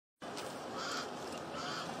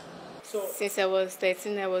Since I was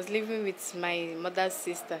 13, I was living with my mother's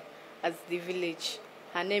sister at the village.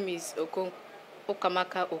 Her name is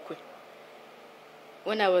Okamaka Okwe.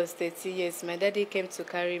 When I was 13 years, my daddy came to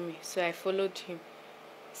carry me, so I followed him.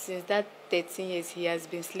 Since that 13 years, he has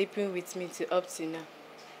been sleeping with me up to now.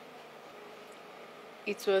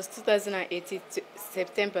 It was 2018,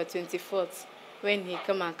 September 24th, when he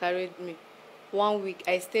came and carried me. 1 week,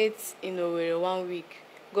 I stayed in Owerri 1 week,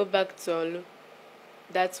 go back to Olu.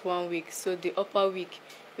 That's 1 week. So the upper week,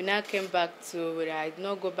 we now came back to Owerri. I did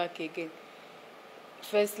not go back again.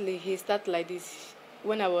 Firstly, he started like this.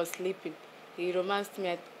 When I was sleeping, he romanced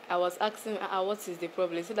me. I was asking, what is the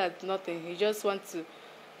problem? He said that nothing. He just wants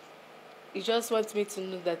me to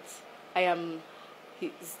know that I am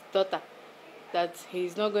his daughter, that he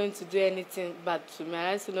is not going to do anything bad to me.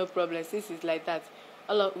 I said no problem. Since it's like that,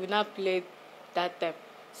 we now played that time.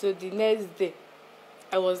 So the next day,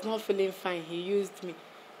 I was not feeling fine. He used me.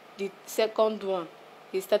 The second one,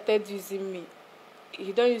 he started using me.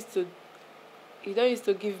 He don't used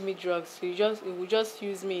to give me drugs. He will just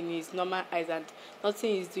use me in his normal eyes, and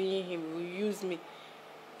nothing is doing him. He will use me.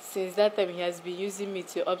 Since that time, he has been using me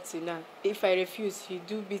up to now. If I refuse, he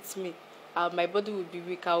do beat me. My body will be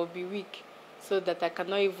weak. I will be weak, so that I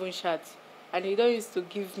cannot even shout. And he don't used to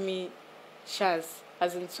give me chance,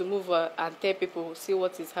 as in to move and tell people, see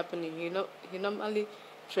what is happening. He normally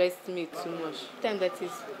stressed me too much. The time that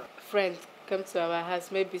his friend came to our house,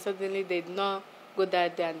 maybe suddenly they did not go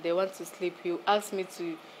that day and they want to sleep, he asked me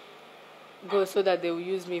to go so that they will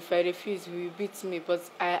use me. If I refuse, he will beat me. But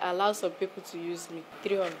I allow some people to use me.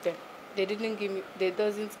 3 of them. They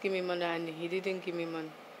doesn't give me money, and he didn't give me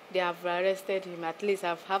money. They have arrested him. At least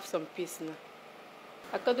I have some peace now.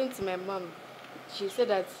 According to my mom, she said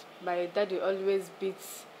that my daddy always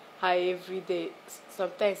beats her every day.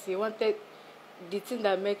 Sometimes the thing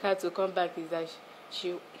that made her to come back is that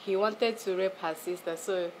he wanted to rape her sister,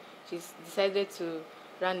 so she decided to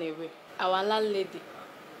run away. Our landlady,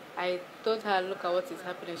 I told her, look at what is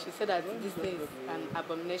happening. She said that this thing is an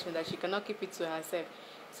abomination, that she cannot keep it to herself.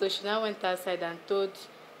 So she now went outside and told,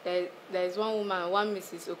 there is one woman, one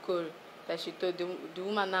Mrs. Okoro, that she told. The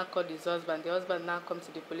woman now called his husband. The husband now come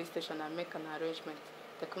to the police station and make an arrangement.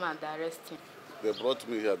 They come and arrest him. They brought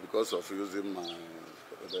me here because of using my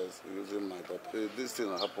daughter. This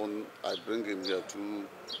thing happened, I bring him here two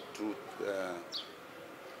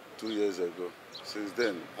years ago. Since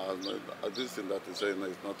then, this thing that he's saying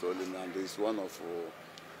is not only me, and it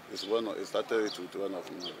started it with one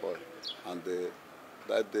of my boy. And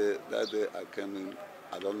that day I came in,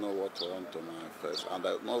 I don't know what went to my face, and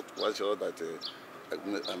I'm not quite sure that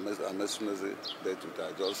I messed day to day.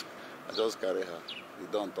 I just carry her. He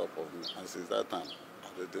done on top of me, and since that time I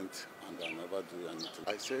didn't, and I never do anything.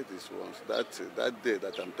 I said this once. That day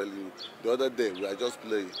that I'm telling you, the other day we are just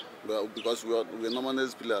playing, because we normally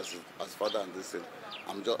play as father and this thing.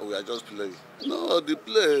 We are just playing. No, the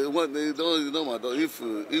play when they don't, you know, madam. If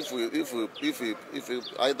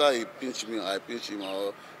either he pinch me or I pinch him,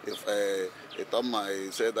 or if he tell my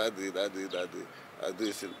say daddy, I do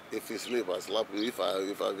this. If he sleep, I slap him. If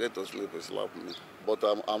I get to sleep, he slap me. But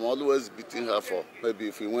I'm always beating her for maybe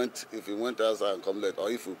if he went outside and come late,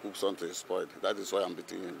 or if we cook something spoiled. That is why I'm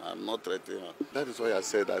beating him. I'm not threatening her. That is why I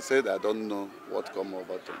said I don't know what come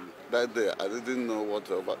over to me. That day I didn't know what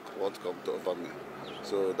come over me.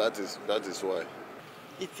 So that is why.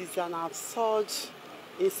 It is an absurd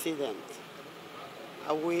incident.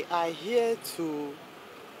 We are here to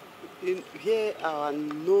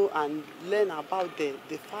know and learn about the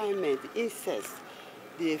defilement, incest,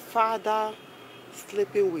 the father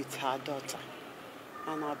sleeping with her daughter,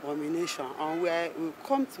 an abomination. And we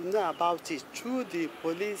come to know about it through the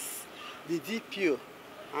police, the DPO,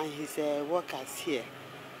 and his workers here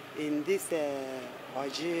in this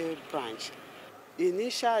H3ãº branch.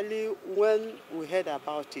 Initially, when we heard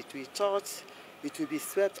about it, we thought it would be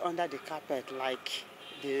swept under the carpet like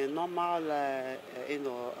the normal,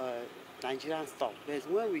 Nigerian stuff. But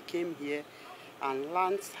when we came here and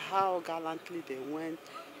learned how gallantly they went,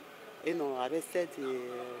 arrested the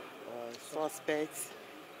suspects,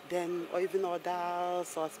 then even other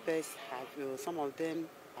suspects some of them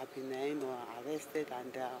have been, arrested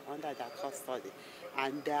and they are under their custody,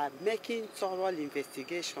 and they are making thorough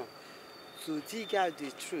investigation to dig out the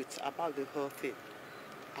truth about the whole thing.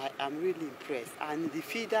 I am really impressed. And the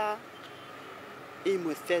FIDA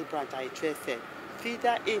Imo State branch are interested.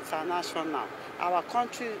 FIDA International, our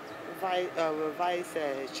country vice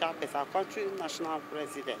chairman, our country national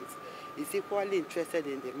president, is equally interested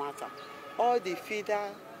in the matter. All the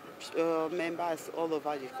FIDA members all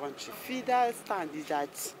over the country. FIDA stand is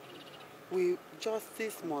that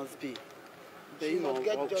justice must be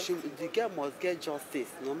the girl must get justice,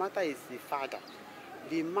 no matter it's the father.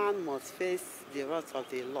 The man must face the wrath of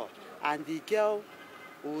the law, and the girl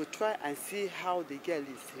will try and see how the girl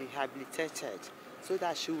is rehabilitated, so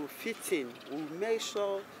that she will fit in. We'll make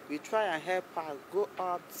sure we try and help her go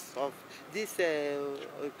out of this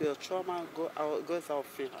trauma, goes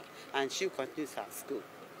off her, and she continues her school.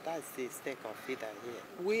 That's the stake of it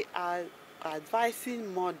here. We are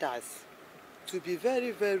advising mothers to be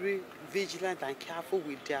very, very vigilant and careful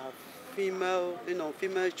with their female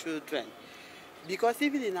children. Because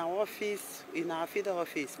even in our office, in our feeder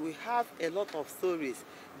office, we have a lot of stories,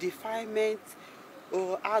 defilement,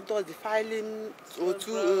 or adults defiling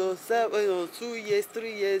 2 years,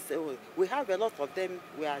 3 years. We have a lot of them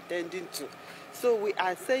we are attending to. So we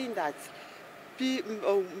are saying that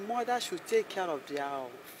mothers should take care of their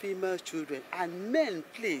female children, and men,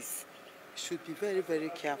 please, should be very, very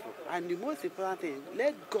careful. And the most important thing,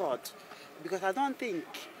 let God, because I don't think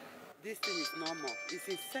this thing is normal. It's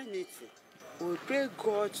insanity. We pray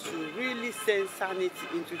God to really send sanity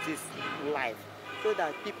into this life, so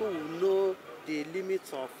that people will know the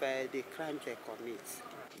limits of the crimes they commit.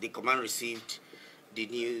 The command received the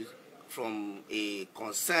news from a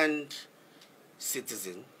concerned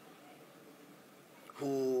citizen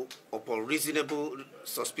who, upon reasonable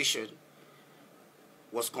suspicion,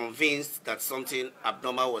 was convinced that something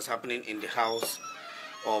abnormal was happening in the house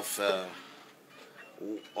of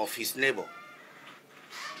his neighbor.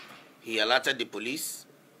 He alerted the police,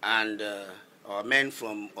 and our men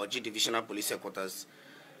from H3ÁḣT Divisional Police Headquarters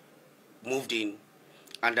moved in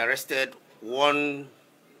and arrested one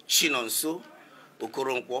Chinonso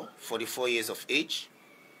Okoronkwo, 44 years of age,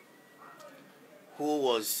 who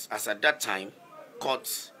was, as at that time,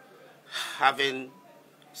 caught having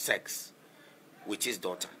sex with his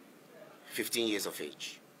daughter, 15 years of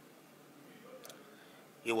age.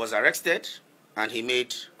 He was arrested, and he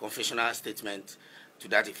made confessional statement to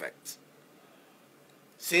that effect.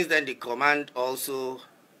 Since then, the command also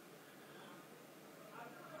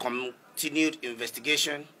continued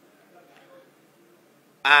investigation,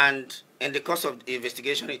 and in the course of the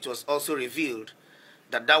investigation, it was also revealed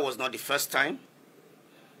that that was not the first time,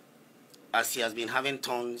 as he has been having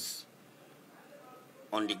turns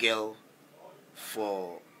on the girl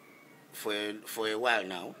for a while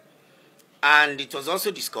now. And it was also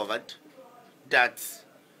discovered that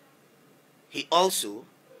he also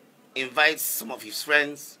invites some of his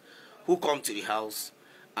friends who come to the house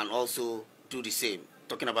and also do the same,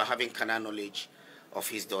 talking about having carnal knowledge of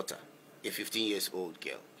his daughter, a 15-year-old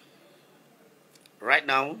girl. Right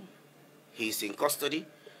now, he is in custody.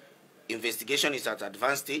 Investigation is at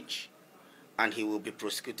advanced stage, and he will be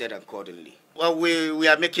prosecuted accordingly. Well, we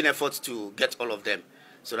are making efforts to get all of them,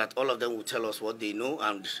 so that all of them will tell us what they know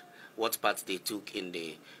and what part they took in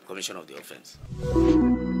the commission of the offense.